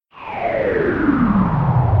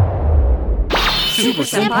Super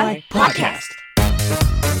Senpai Podcast.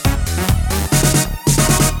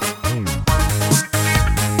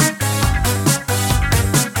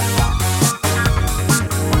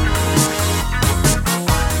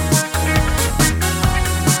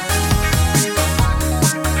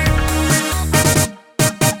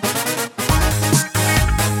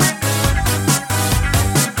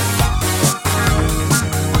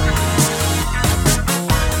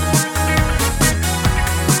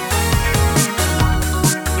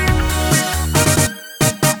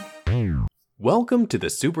 Welcome to the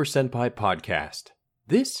Super Senpai Podcast.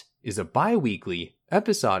 This is a bi-weekly,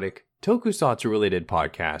 episodic, tokusatsu-related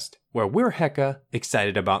podcast where we're hecka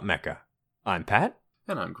excited about mecha. I'm Pat.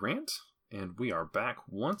 And I'm Grant. And we are back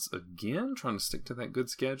once again, trying to stick to that good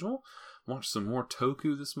schedule. Watch some more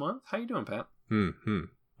Toku this month. How you doing, Pat?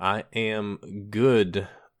 I am good.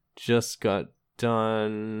 Just got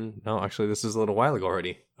done... No, actually, this is a little while ago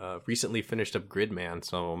already. Recently finished up Gridman,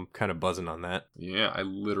 so I'm kind of buzzing on that. Yeah, I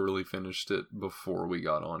literally finished it before we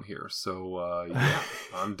got on here. So, yeah,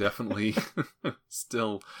 I'm definitely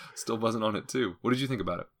still buzzing on it, too. What did you think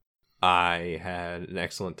about it? I had an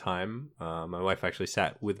excellent time. My wife actually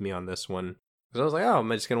sat with me on this one. Because I was like, oh,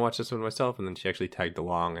 am I just going to watch this one myself? And then she actually tagged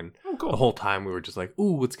along. And cool. The whole time we were just like,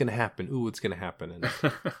 ooh, what's going to happen? Ooh, what's going to happen? And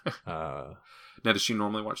Now, does she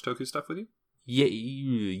normally watch Toku stuff with you?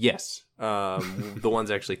 Yes. The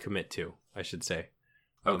ones I actually commit to, I should say.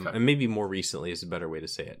 Okay. And maybe more recently is a better way to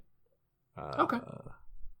say it. Okay.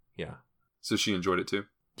 Yeah. So she enjoyed it too?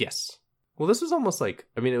 Yes. Well, this was almost like,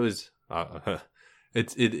 I mean, it was,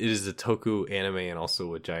 it is a Toku anime and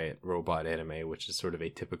also a giant robot anime, which is sort of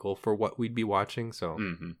atypical for what we'd be watching. So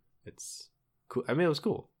It's cool. I mean, it was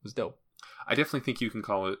cool. It was dope. I definitely think you can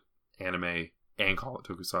call it anime and call it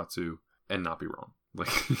tokusatsu and not be wrong. Like,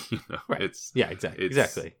 right. It's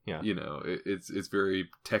exactly. Yeah. It's very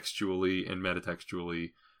textually and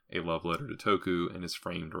metatextually a love letter to Toku and is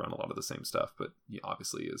framed around a lot of the same stuff, but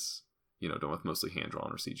obviously is, done with mostly hand drawn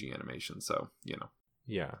or CG animation. So,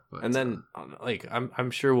 Yeah. But, and then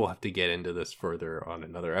I'm sure we'll have to get into this further on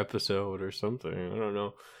another episode or something. I don't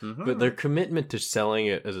know. Mm-hmm. But their commitment to selling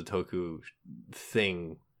it as a Toku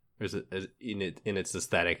thing in its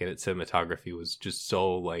aesthetic and its cinematography was just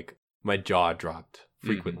so like my jaw dropped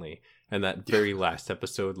frequently. And that very last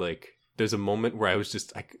episode, like, there's a moment where I was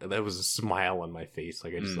just, that was a smile on my face.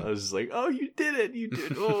 Like, I was just like, oh, you did it. You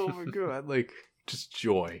did. Oh my God. Like, just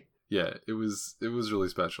joy. Yeah, it was really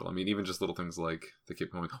special. I mean, even just little things like they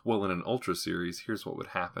kept going, well, in an Ultra series, here's what would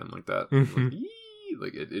happen. Like that.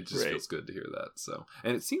 Like it just feels good to hear that. So,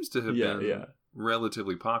 and it seems to have been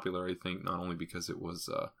relatively popular, I think, not only because it was,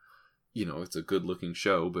 it's a good looking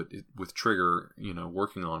show, but with Trigger,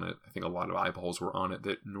 working on it, I think a lot of eyeballs were on it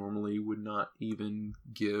that normally would not even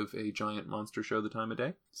give a giant monster show the time of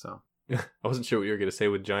day. So I wasn't sure what you were going to say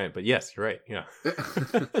with giant, but yes, you're right. Yeah.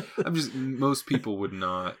 Most people would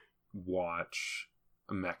not watch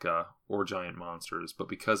a mecha or giant monsters, but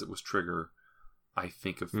because it was Trigger, I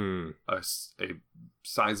think of a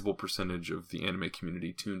sizable percentage of the anime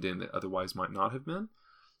community tuned in that otherwise might not have been.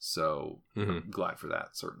 So I'm glad for that,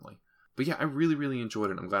 certainly. But yeah, I really, really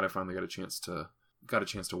enjoyed it. I'm glad I finally got a chance to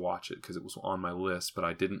watch it because it was on my list, but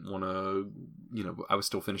I didn't want to, I was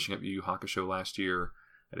still finishing up Yu Yu Hakusho last year.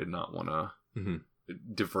 I did not want to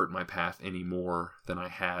divert my path any more than I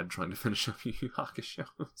had trying to finish up Yu Yu Hakusho.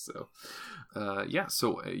 So,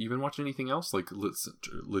 so you've been watching anything else? Like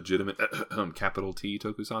legitimate capital T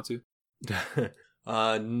tokusatsu?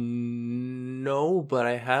 No, but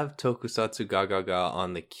I have Tokusatsu Gagaga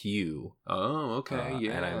on the queue. Oh, okay,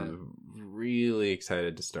 yeah. And I'm really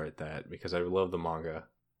excited to start that because I love the manga,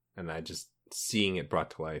 and I just seeing it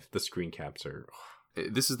brought to life. The screen caps are.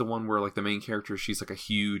 This is the one where like the main character, she's like a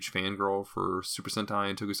huge fangirl for Super Sentai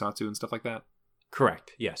and Tokusatsu and stuff like that.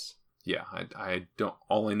 Correct. Yes. Yeah, I don't.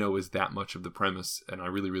 All I know is that much of the premise, and I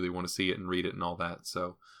really, really want to see it and read it and all that.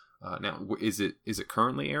 So, now is it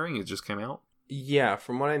currently airing? It just came out. Yeah,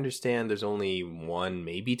 from what I understand, there's only one,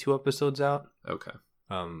 maybe 2 episodes out. Okay.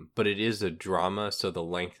 But it is a drama, so the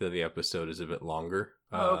length of the episode is a bit longer.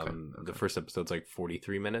 Okay. The first episode's like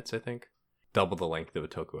 43 minutes, I think. Double the length of a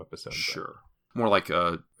Toku episode. Sure. But. More like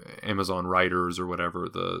Amazon Writers or whatever,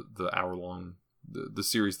 the hour long, the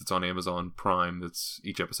series that's on Amazon Prime, that's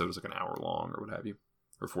each episode is like an hour long or what have you.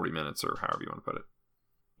 Or 40 minutes or however you want to put it.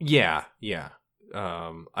 Yeah.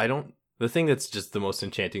 The thing that's just the most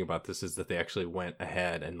enchanting about this is that they actually went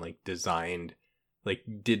ahead and like designed, like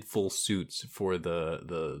did full suits for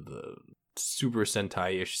the Super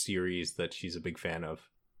Sentai-ish series that she's a big fan of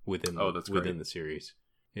within the series.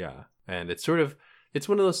 Yeah. And it's sort of, it's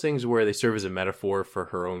one of those things where they serve as a metaphor for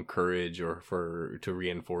her own courage or to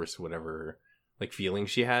reinforce whatever like feeling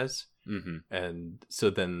she has. Mm-hmm. And so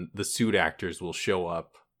then the suit actors will show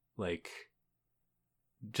up like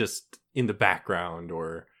just in the background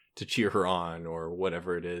or to cheer her on or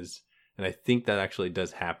whatever it is. And I think that actually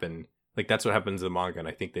does happen. Like that's what happens in the manga, and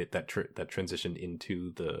I think that transitioned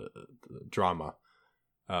into the drama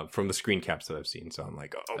from the screen caps that I've seen. So I'm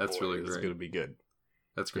like, oh, that's boy, really this great. is gonna be good.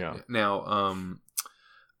 That's great. Yeah. Now,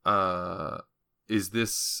 is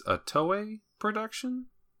this a Toei production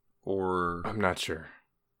or? I'm not sure.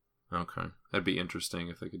 Okay, that'd be interesting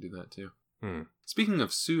if they could do that too. Hmm. Speaking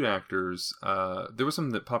of suit actors, there was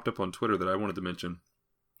something that popped up on Twitter that I wanted to mention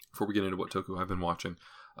before we get into what Toku I've been watching.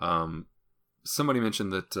 Somebody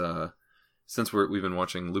mentioned that since we've been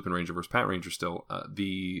watching Lupin Ranger vs. Pat Ranger still,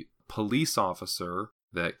 the police officer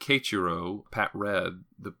that Keiichiro, Pat Red,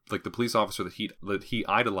 the police officer that he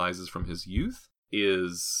idolizes from his youth,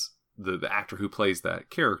 is the actor who plays that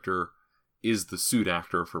character is the suit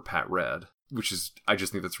actor for Pat Red, which is, I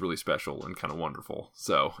just think that's really special and kind of wonderful.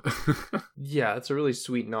 So yeah, it's a really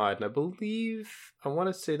sweet nod, and I want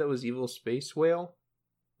to say that was Evil Space Whale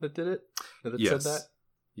that did it. That yes. said that.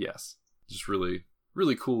 Yes, just really,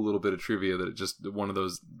 really cool little bit of trivia that it just one of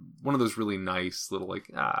those really nice little like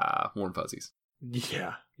warm fuzzies.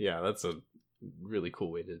 Yeah, that's a really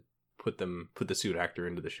cool way to put the suit actor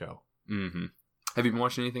into the show. Mm-hmm. Have you been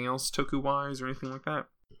watching anything else Toku wise or anything like that?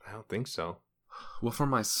 I don't think so. Well, for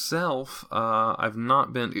myself, I've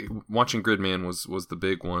not been watching Gridman was the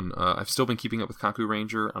big one. I've still been keeping up with Kaku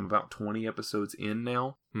Ranger. I'm about 20 episodes in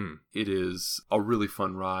now. It is a really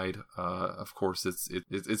fun ride. Of course, it's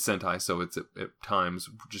Sentai, so it's at times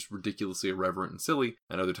just ridiculously irreverent and silly,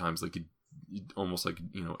 and other times like almost like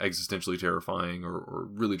existentially terrifying or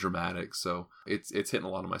really dramatic. So it's hitting a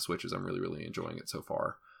lot of my switches. I'm really, really enjoying it so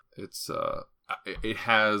far. It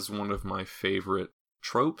has one of my favorite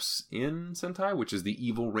tropes in Sentai, which is the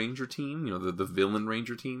evil ranger team, the villain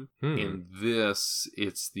ranger team. In this,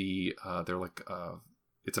 it's they're like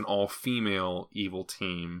it's an all-female evil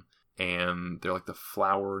team, and they're like the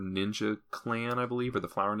Flower Ninja Clan, I believe, or the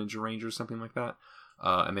Flower Ninja Rangers, something like that.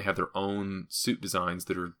 And they have their own suit designs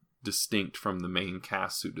that are distinct from the main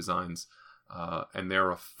cast suit designs, and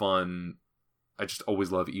they're a fun. I just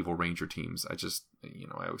always love evil ranger teams. I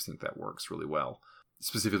always think that works really well.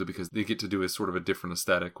 Specifically because they get to do a sort of a different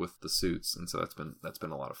aesthetic with the suits, and so that's been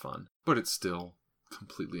a lot of fun. But it's still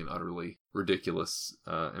completely and utterly ridiculous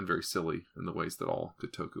and very silly in the ways that all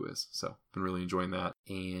good Toku is. So I've been really enjoying that.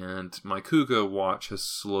 And my Kuga watch has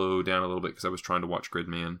slowed down a little bit because I was trying to watch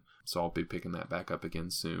Gridman, so I'll be picking that back up again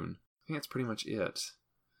soon. I think that's pretty much it.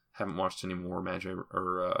 Haven't watched any more Magic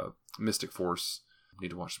or Mystic Force. Need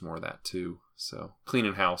to watch some more of that too. So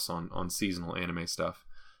cleaning house on seasonal anime stuff.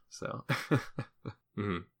 So.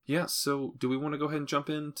 Mm-hmm. Yeah, so do we want to go ahead and jump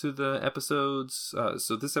into the episodes?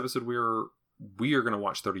 So this episode we are going to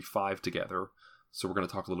watch 35 together. So we're going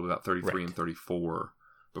to talk a little bit about 33 and 34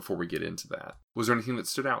 before we get into that. Was there anything that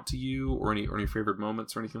stood out to you or any favorite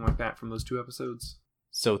moments or anything like that from those two episodes?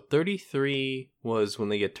 So 33 was when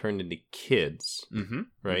they get turned into kids,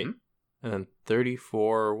 right? Mm-hmm. And then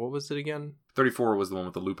 34, what was it again? 34 was the one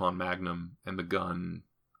with the Lupin Magnum and the gun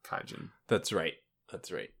Kaijin. That's right.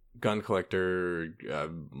 Gun collector,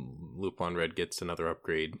 Lupin Red gets another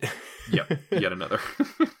upgrade. Yep, yet another.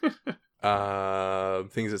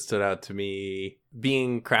 Things that stood out to me,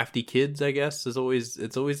 being crafty kids, I guess, it's always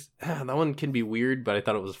that one can be weird, but I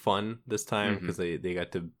thought it was fun this time because they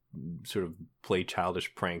got to sort of play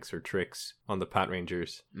childish pranks or tricks on the Pat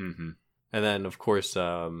Rangers. Mm-hmm. And then, of course,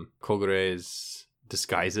 Kogure's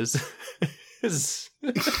disguises.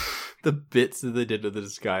 The bits that they did to the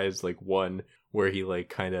disguise, like one where he like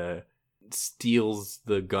kind of steals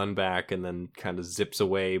the gun back and then kind of zips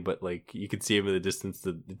away, but like you can see him in the distance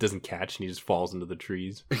that it doesn't catch and he just falls into the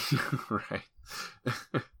trees. Right.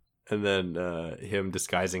 And then him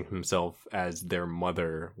disguising himself as their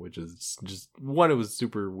mother, which is just one, it was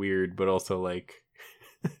super weird, but also like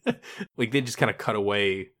like they just kind of cut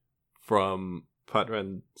away from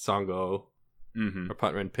Patran Sango or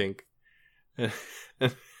Patran Pink. And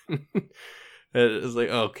it was like,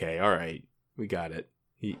 okay, all right, we got it.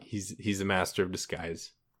 He's a master of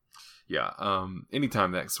disguise. Yeah.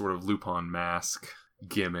 Anytime that sort of Lupin mask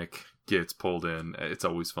gimmick gets pulled in, it's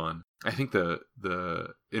always fun. I think the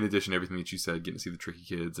in addition to everything that you said, getting to see the tricky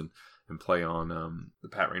kids and play on the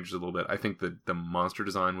Pat Rangers a little bit, I think that the monster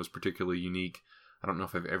design was particularly unique. I don't know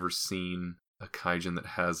if I've ever seen a Kaijin that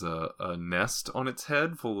has a nest on its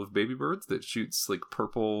head full of baby birds that shoots like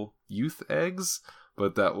purple youth eggs.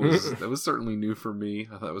 But that was certainly new for me.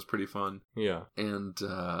 I thought it was pretty fun. Yeah. And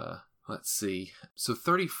let's see. So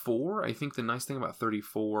 34, I think the nice thing about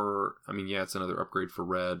 34, I mean, yeah, it's another upgrade for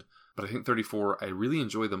Red. But I think 34, I really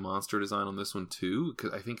enjoy the monster design on this one too,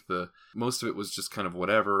 because I think most of it was just kind of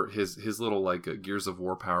whatever. His little like Gears of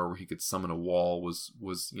War power where he could summon a wall was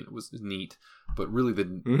neat, but really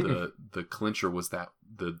the clincher was that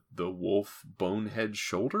the wolf bonehead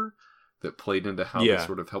shoulder that played into how they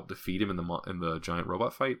sort of helped defeat him in the giant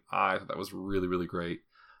robot fight. I thought that was really, really great.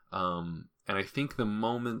 And I think the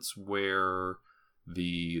moments where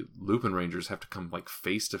the Lupin Rangers have to come like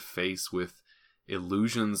face to face with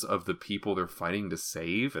illusions of the people they're fighting to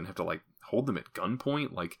save and have to like hold them at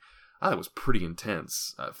gunpoint, like I thought it was pretty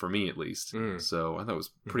intense, for me at least. So I thought it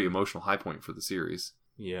was a pretty emotional high point for the series.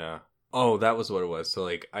 Yeah. Oh, that was what it was. So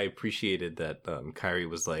like I appreciated that Kyrie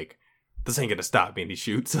was like, this ain't gonna stop me, and he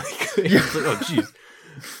shoots. Like, like oh jeez.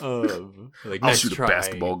 Like, I'll nice shoot try. a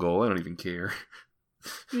basketball goal. I don't even care.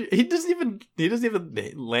 He doesn't even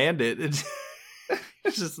land it.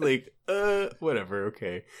 It's just like, whatever,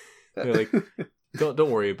 okay. They're like,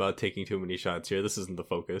 don't worry about taking too many shots here. This isn't the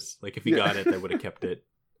focus. Like, if he got it, they would have kept it.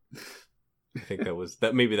 I think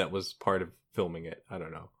maybe that was part of filming it. I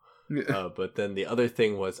don't know. But then the other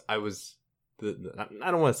thing was, I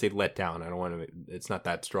don't want to say let down. It's not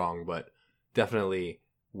that strong, but definitely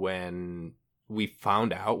when we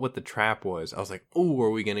found out what the trap was, I was like, oh, are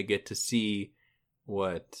we going to get to see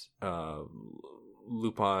what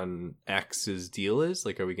Lupin X's deal is?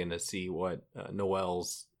 Like, are we going to see what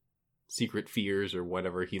Noel's secret fears or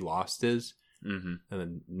whatever he lost is? And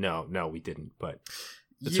then no, we didn't. But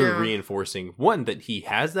it's sort of reinforcing, one, that he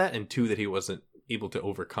has that, and two, that he wasn't able to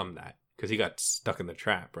overcome that because he got stuck in the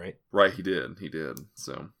trap, right? Right, he did.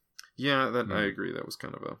 So yeah, I agree. That was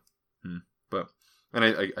kind of but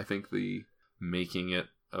I think the making it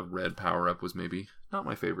a red power up was maybe not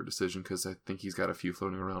my favorite decision, because I think he's got a few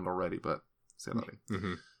floating around already, but say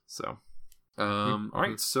that. So all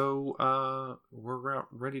right, so we're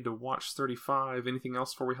ready to watch 35. Anything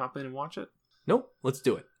else before we hop in and watch it? Nope, let's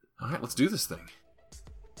do it. All right, let's do this thing.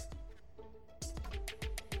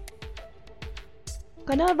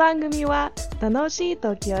 この番組は楽しい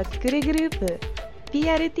時を作るグループ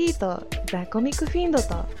PRT とザ・コミックフィンド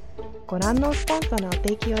とご覧のスポンサーの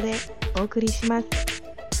提供でお送りします。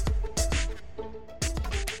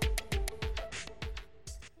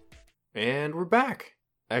And we're back.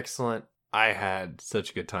 Excellent. I had such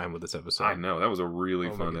a good time with this episode. I know, that was a really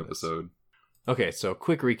fun episode. Okay, so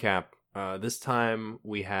quick recap. This time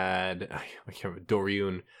we had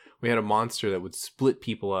Doryun. We had a monster that would split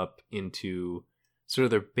people up into sort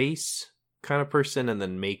of their base kind of person and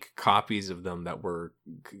then make copies of them that were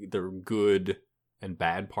their good and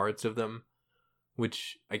bad parts of them,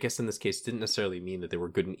 which I guess in this case didn't necessarily mean that they were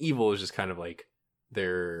good and evil. It was just kind of like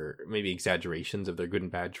their maybe exaggerations of their good and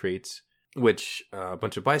bad traits, which a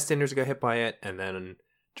bunch of bystanders got hit by it. And then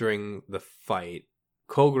during the fight,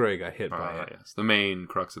 Kogure got hit by it. Yes, the main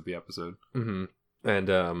crux of the episode. And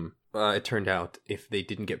it turned out if they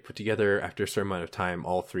didn't get put together after a certain amount of time,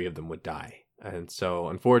 all three of them would die. And so,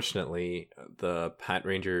 unfortunately, the Pat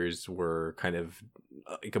Rangers were kind of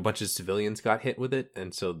like a bunch of civilians got hit with it.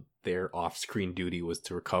 And so their off-screen duty was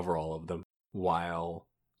to recover all of them, while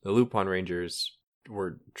the Lupin Rangers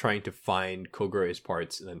were trying to find Kogure's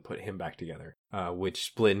parts and then put him back together, which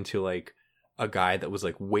split into like a guy that was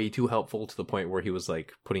like way too helpful to the point where he was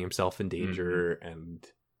like putting himself in danger and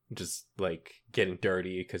just like getting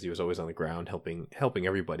dirty because he was always on the ground helping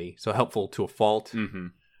everybody. So helpful to a fault.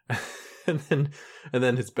 And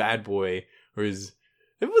then his bad boy, it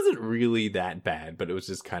wasn't really that bad, but it was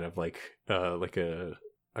just kind of like a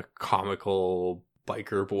comical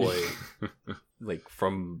biker boy, like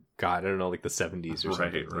from God, I don't know, like the 70s or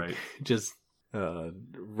something. Right. Like, just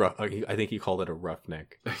rough. I think he called it a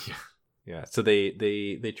roughneck. Yeah. So they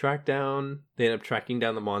end up tracking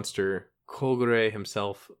down the monster. Kogure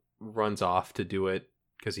himself runs off to do it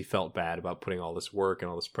because he felt bad about putting all this work and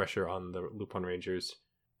all this pressure on the Lupin Rangers.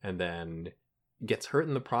 And then gets hurt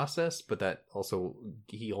in the process, but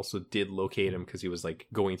he also did locate him because he was like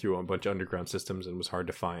going through a bunch of underground systems and was hard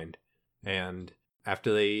to find. And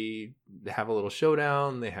after they have a little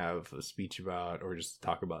showdown, they have a speech about, or just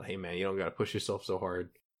talk about, hey man, you don't got to push yourself so hard.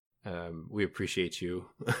 We appreciate you.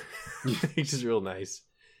 Which is real nice.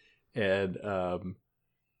 And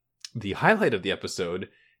the highlight of the episode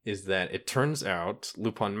is that it turns out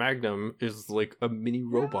Lupin Magnum is like a mini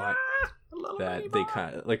robot. That they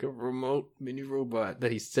kind of like a remote mini robot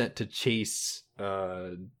that he sent to chase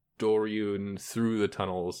Doryun through the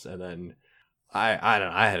tunnels, and then I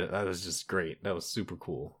don't know, that was just great. That was super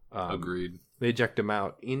cool. Agreed. They eject him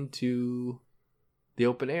out into the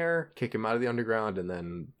open air, kick him out of the underground, and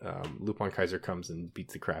then Lupin Kaiser comes and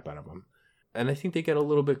beats the crap out of him. And I think they get a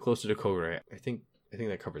little bit closer to Kogure. I think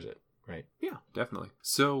that covers it, right? Yeah, definitely.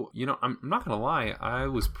 So, I'm not going to lie. I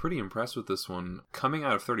was pretty impressed with this one. Coming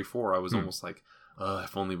out of 34, I was almost like,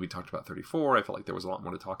 if only we talked about 34. I felt like there was a lot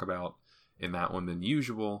more to talk about in that one than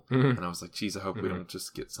usual. And I was like, geez, I hope we don't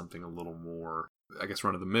just get something a little more, I guess,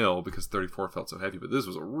 run of the mill, because 34 felt so heavy. But this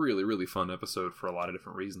was a really, really fun episode for a lot of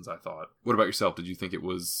different reasons, I thought. What about yourself? Did you think it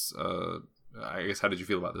was, I guess, how did you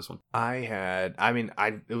feel about this one?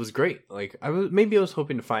 It was great. Like, I was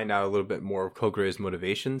hoping to find out a little bit more of Kogre's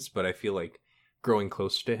motivations, but I feel like growing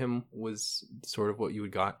close to him was sort of what we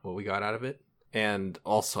got out of it. And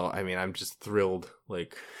also, I'm just thrilled.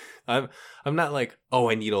 Like, I'm not like, oh,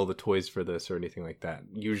 I need all the toys for this or anything like that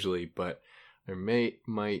usually, but I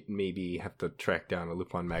might maybe have to track down a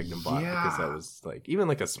Lupin Magnum bot, because that was like, even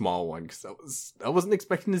like a small one, because I wasn't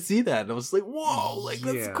expecting to see that. And I was like, whoa, like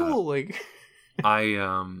that's cool. Like,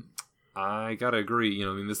 I gotta agree.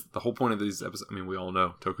 The whole point of these episodes, we all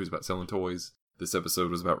know Toku's about selling toys. This episode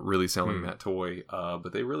was about really selling that toy,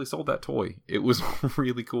 but they really sold that toy. It was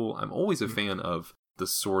really cool. I'm always a fan of the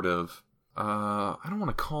sort of, I don't want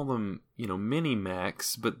to call them,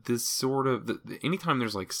 mini-mechs, but this sort of, anytime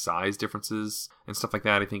there's like size differences and stuff like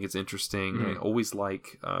that, I think it's interesting. I always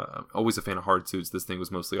always a fan of hard suits. This thing was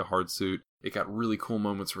mostly a hard suit. It got really cool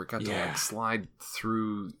moments where it got to like slide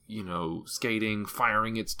through, skating,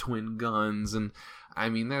 firing its twin guns, and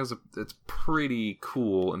it's pretty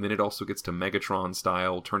cool. And then it also gets to Megatron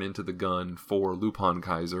style, turn into the gun for Lupin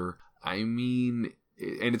Kaiser.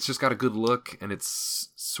 And it's just got a good look, and it's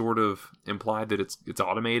sort of implied that it's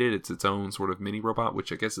automated. It's its own sort of mini robot,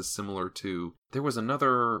 which I guess is similar to, there was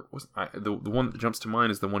another, the one that jumps to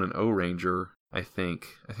mind is the one in O-Ranger, I think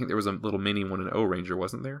there was a little mini one in O-Ranger,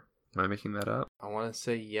 wasn't there? Am I making that up? I want to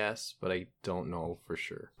say yes, but I don't know for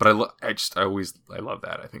sure. But I love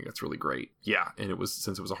that. I think that's really great. Yeah, and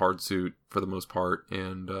since it was a hard suit for the most part,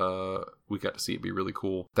 and we got to see it be really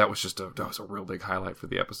cool. That was a real big highlight for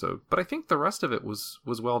the episode. But I think the rest of it was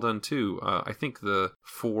well done too. I think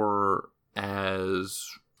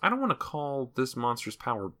I don't want to call this monster's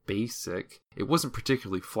power basic. It wasn't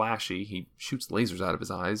particularly flashy. He shoots lasers out of his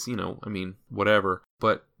eyes, whatever.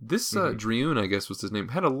 But this Driun, I guess was his name,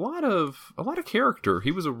 had a lot of character.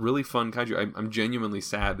 He was a really fun kaiju. I'm genuinely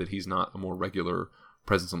sad that he's not a more regular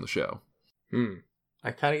presence on the show. I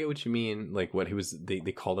kind of get what you mean. Like, what he was, they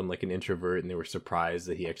called him like an introvert, and they were surprised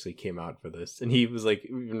that he actually came out for this. And he was like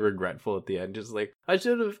even regretful at the end, just like, I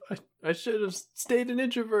should have stayed an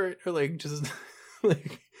introvert, or like just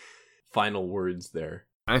like final words there.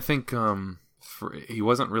 I think he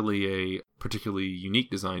wasn't really a particularly unique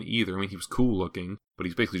design either. He was cool looking, but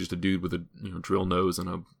he's basically just a dude with a drill nose and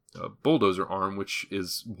a bulldozer arm, which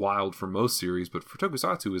is wild for most series, but for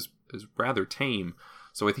Tokusatsu is rather tame.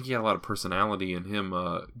 So I think he had a lot of personality, and him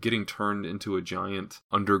getting turned into a giant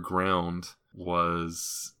underground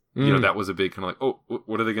was, that was a big kind of like, oh,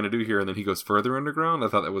 what are they going to do here? And then he goes further underground. I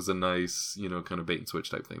thought that was a nice, kind of bait and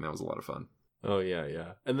switch type thing. That was a lot of fun. Oh,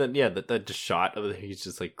 yeah. And then, that just shot of he's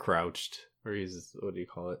just like crouched, or he's, what do you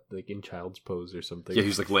call it? Like in child's pose or something. Yeah,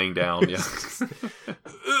 he's like laying down. Yeah.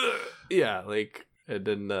 Yeah, like, and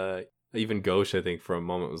then even Ghosh, I think, for a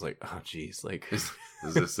moment was like, oh, geez, like, is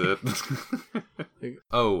this it?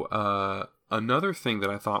 Another thing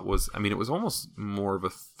that I thought was, it was almost more of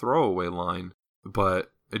a throwaway line,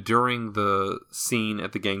 but during the scene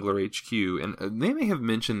at the Gangler HQ, and they may have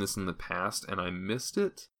mentioned this in the past and I missed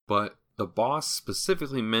it, but the boss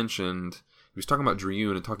specifically mentioned, he was talking about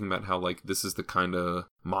Driun and talking about how, like, this is the kind of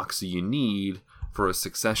moxie you need for a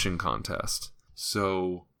succession contest.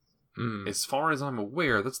 So, as far as I'm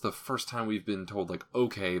aware, that's the first time we've been told, like,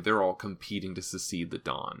 okay, they're all competing to succeed the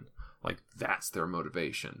Dawn. Like, that's their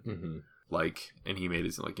motivation. Mm-hmm. Like, and he made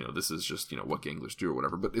it like, this is just, what Ganglers do or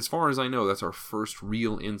whatever. But as far as I know, that's our first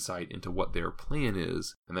real insight into what their plan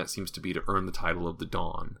is. And that seems to be to earn the title of the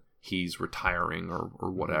Dawn. He's retiring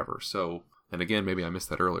or whatever. So, and again, maybe I missed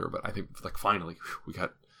that earlier, but I think, like, finally,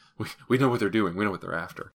 we know what they're doing. We know what they're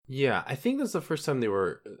after. Yeah, I think that's the first time they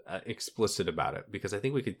were explicit about it, because I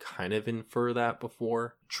think we could kind of infer that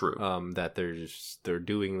before. True. That they're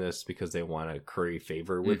doing this because they want to curry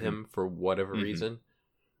favor with him for whatever reason.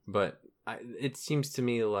 But it seems to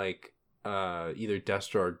me like either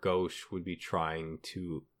Destro or Ghosh would be trying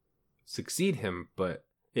to succeed him, but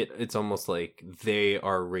it's almost like they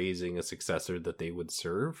are raising a successor that they would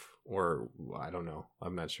serve, or I don't know.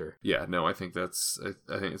 I'm not sure. Yeah, no, I think it's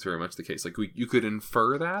very much the case. Like, you could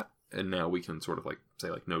infer that, and now we can sort of like say,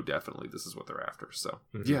 like, no, definitely this is what they're after. So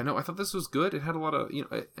yeah, no, I thought this was good. It had a lot of,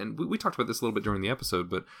 and we talked about this a little bit during the episode,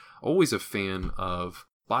 but always a fan of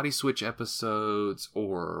body switch episodes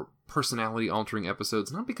or personality altering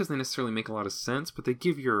episodes, not because they necessarily make a lot of sense, but they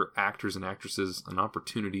give your actors and actresses an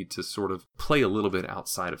opportunity to sort of play a little bit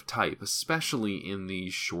outside of type, especially in the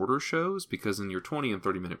shorter shows, because in your 20 and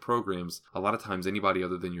 30 minute programs, a lot of times anybody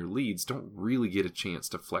other than your leads don't really get a chance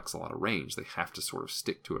to flex a lot of range. They have to sort of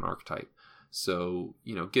stick to an archetype. So,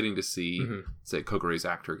 getting to see, say, Kogore's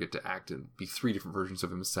actor get to act and be 3 different versions of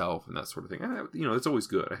himself and that sort of thing, it's always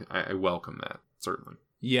good. I welcome that, certainly.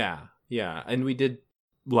 Yeah. And we did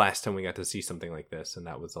last time we got to see something like this, and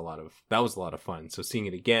that was a lot of fun. So seeing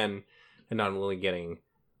it again, and not only getting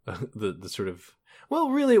the sort of, well,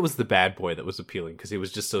 really it was the bad boy that was appealing, because he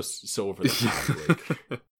was just so over the top,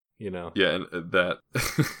 like, Yeah, and that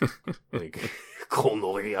like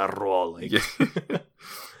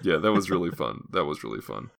yeah, that was really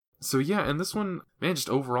fun. So yeah, and this one, man, just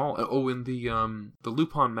overall, in the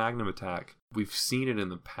Lupin Magnum attack, we've seen it in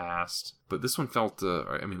the past, but this one felt,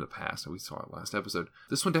 the past, we saw it last episode,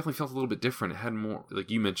 this one definitely felt a little bit different. It had more,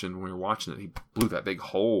 like you mentioned when we were watching it, he blew that big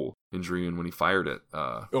hole in Drian when he fired it,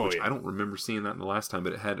 which I don't remember seeing that in the last time,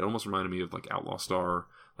 but it almost reminded me of like Outlaw Star,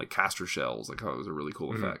 like caster shells, like, oh, it was a really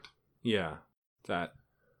cool effect. Yeah, I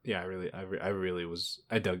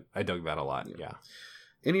dug that a lot, yeah.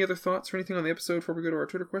 Any other thoughts or anything on the episode before we go to our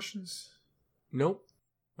Twitter questions? Nope.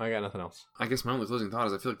 I got nothing else. I guess my only closing thought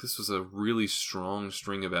is I feel like this was a really strong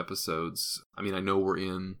string of episodes. I mean, I know we're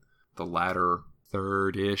in the latter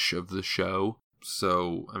third-ish of the show.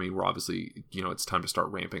 So, I mean, we're obviously, it's time to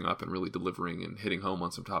start ramping up and really delivering and hitting home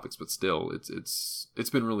on some topics. But still, it's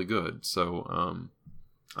been really good. So,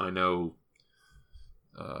 I know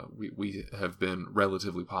we have been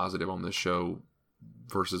relatively positive on this show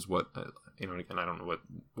versus what... and I don't know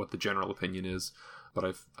what the general opinion is,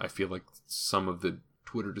 but I feel like some of the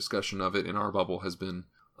Twitter discussion of it in our bubble has been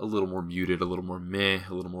a little more muted, a little more meh,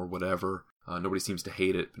 a little more whatever. Nobody seems to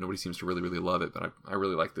hate it, but nobody seems to really, really love it. But I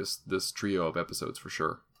really like this trio of episodes for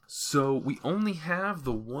sure. So we only have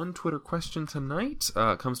the one Twitter question tonight.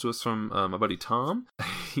 It comes to us from my buddy Tom.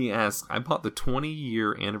 He asks, I bought the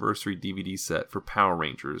 20-year anniversary DVD set for Power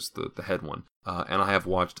Rangers, the head one. And I have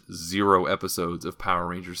watched 0 episodes of Power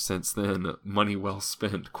Rangers since then. Money well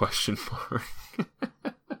spent, ?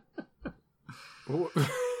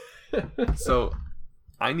 So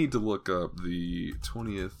I need to look up the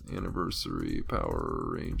 20th anniversary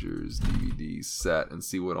Power Rangers DVD set and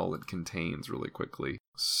see what all it contains really quickly.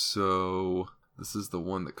 So this is the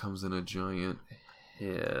one that comes in a giant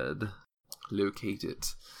head. Locate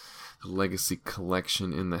it. The Legacy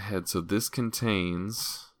Collection in the head. So this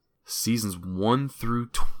contains seasons 1 through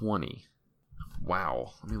 20.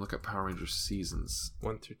 Wow. Let me look at Power Rangers seasons.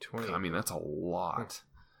 1 through 20. I mean, that's a lot.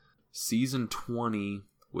 Season 20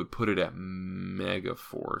 would put it at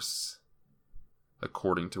Megaforce,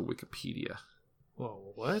 according to Wikipedia.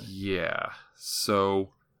 Whoa, what? Yeah.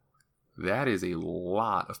 So that is a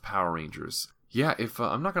lot of Power Rangers. Yeah, if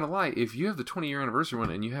I'm not gonna lie, if you have the 20-year anniversary one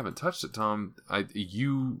and you haven't touched it, Tom,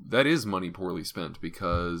 that is money poorly spent,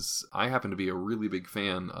 because I happen to be a really big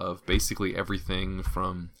fan of basically everything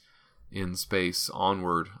from In Space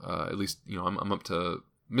onward. At least, I'm up to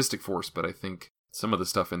Mystic Force, but I think some of the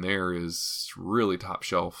stuff in there is really top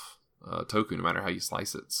shelf Toku, no matter how you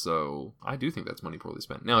slice it. So I do think that's money poorly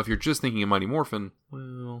spent. Now, if you're just thinking of Mighty Morphin,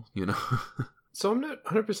 well, So I'm not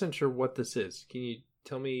 100% sure what this is. Can you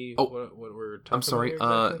tell me what we're talking about? I'm sorry.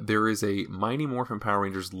 Exactly? There is a Mighty Morphin Power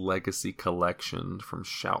Rangers Legacy Collection from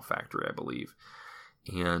Shout Factory, I believe.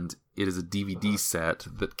 And it is a DVD set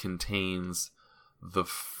that contains the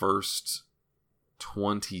first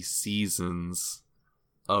 20 seasons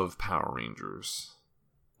of Power Rangers.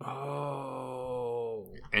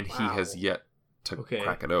 Oh. And he has yet to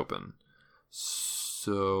crack it open.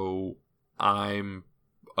 So I'm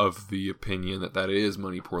of the opinion that is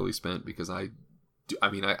money poorly spent, because I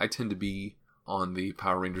tend to be on the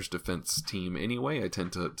Power Rangers defense team anyway. I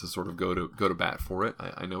tend to sort of go to bat for it.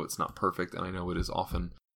 I know it's not perfect, and I know it is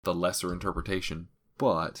often the lesser interpretation,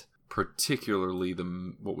 but particularly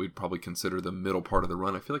what we'd probably consider the middle part of the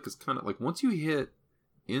run, I feel like it's kind of like once you hit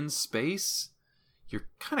In Space, you're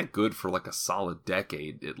kind of good for like a solid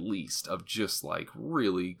decade at least of just like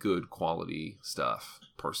really good quality stuff.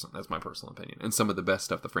 That's my personal opinion, and some of the best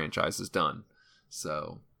stuff the franchise has done.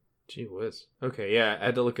 So, gee whiz. Okay, yeah, I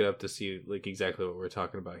had to look it up to see like exactly what we're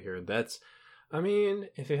talking about here.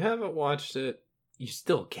 If you haven't watched it, you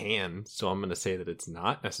still can. So I'm going to say that it's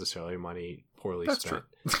not necessarily money poorly spent.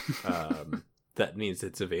 True. That means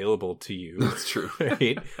it's available to you. That's true.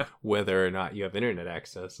 Right? Whether or not you have internet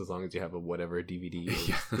access, as long as you have a whatever DVD.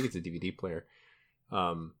 I think it's a DVD player.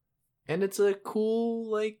 And it's a cool,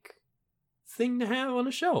 like, thing to have on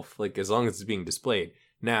a shelf, like, as long as it's being displayed.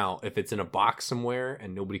 Now, if it's in a box somewhere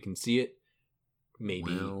and nobody can see it,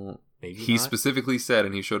 maybe he not. specifically said,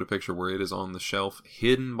 and he showed a picture where it is on the shelf,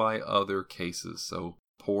 hidden by other cases. So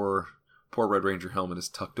poor Red Ranger helmet is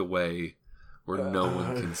tucked away where no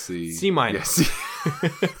one can see. C-. Yes.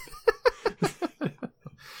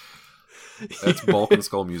 That's Bulk and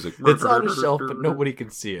Skull music. It's on a shelf, but nobody can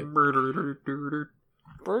see it.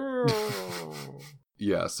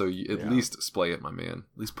 Yeah, so you at least display it, my man.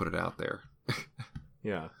 At least put it out there.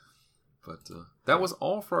 Yeah. But that was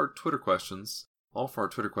all for our Twitter questions.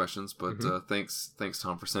 But thanks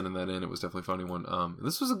Tom for sending that in. It was definitely a funny one.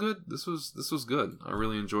 This was good. I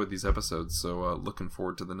really enjoyed these episodes, so looking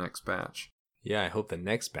forward to the next batch. Yeah, I hope the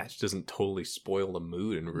next batch doesn't totally spoil the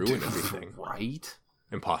mood and ruin everything. Right?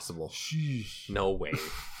 Impossible. Sheesh. No way,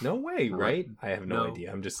 right? I have no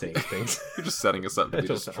idea. I'm just saying things. You're just setting us up to be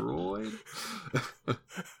destroyed.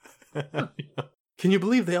 Can you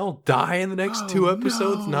believe they all die in the next 2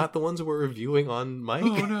 episodes, not the ones we're reviewing on Mike?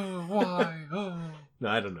 Oh no, why? Oh. No,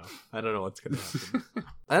 I don't know what's going to happen.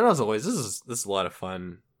 I don't know, as always, this is a lot of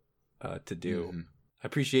fun to do. Mm-hmm. I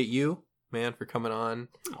appreciate you, man, for coming on.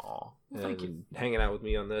 Aw, thank you. Hanging out with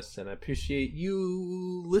me on this, and I appreciate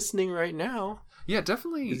you listening right now. Yeah,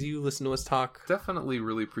 definitely. Because you listen to us talk. Definitely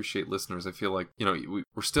really appreciate listeners. I feel like,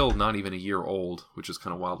 we're still not even a year old, which is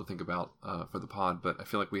kind of wild to think about for the pod, but I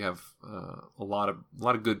feel like we have a lot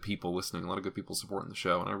of good people listening, a lot of good people supporting the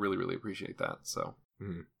show, and I really, really appreciate that. So,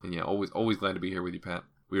 And yeah, always glad to be here with you, Pat.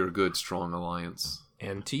 We are a good, strong alliance.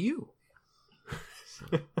 And to you.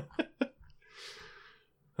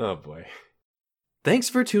 Oh, boy. Thanks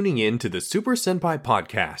for tuning in to the Super Senpai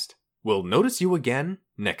Podcast. We'll notice you again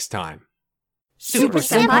next time. Super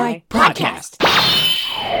Senpai Podcast.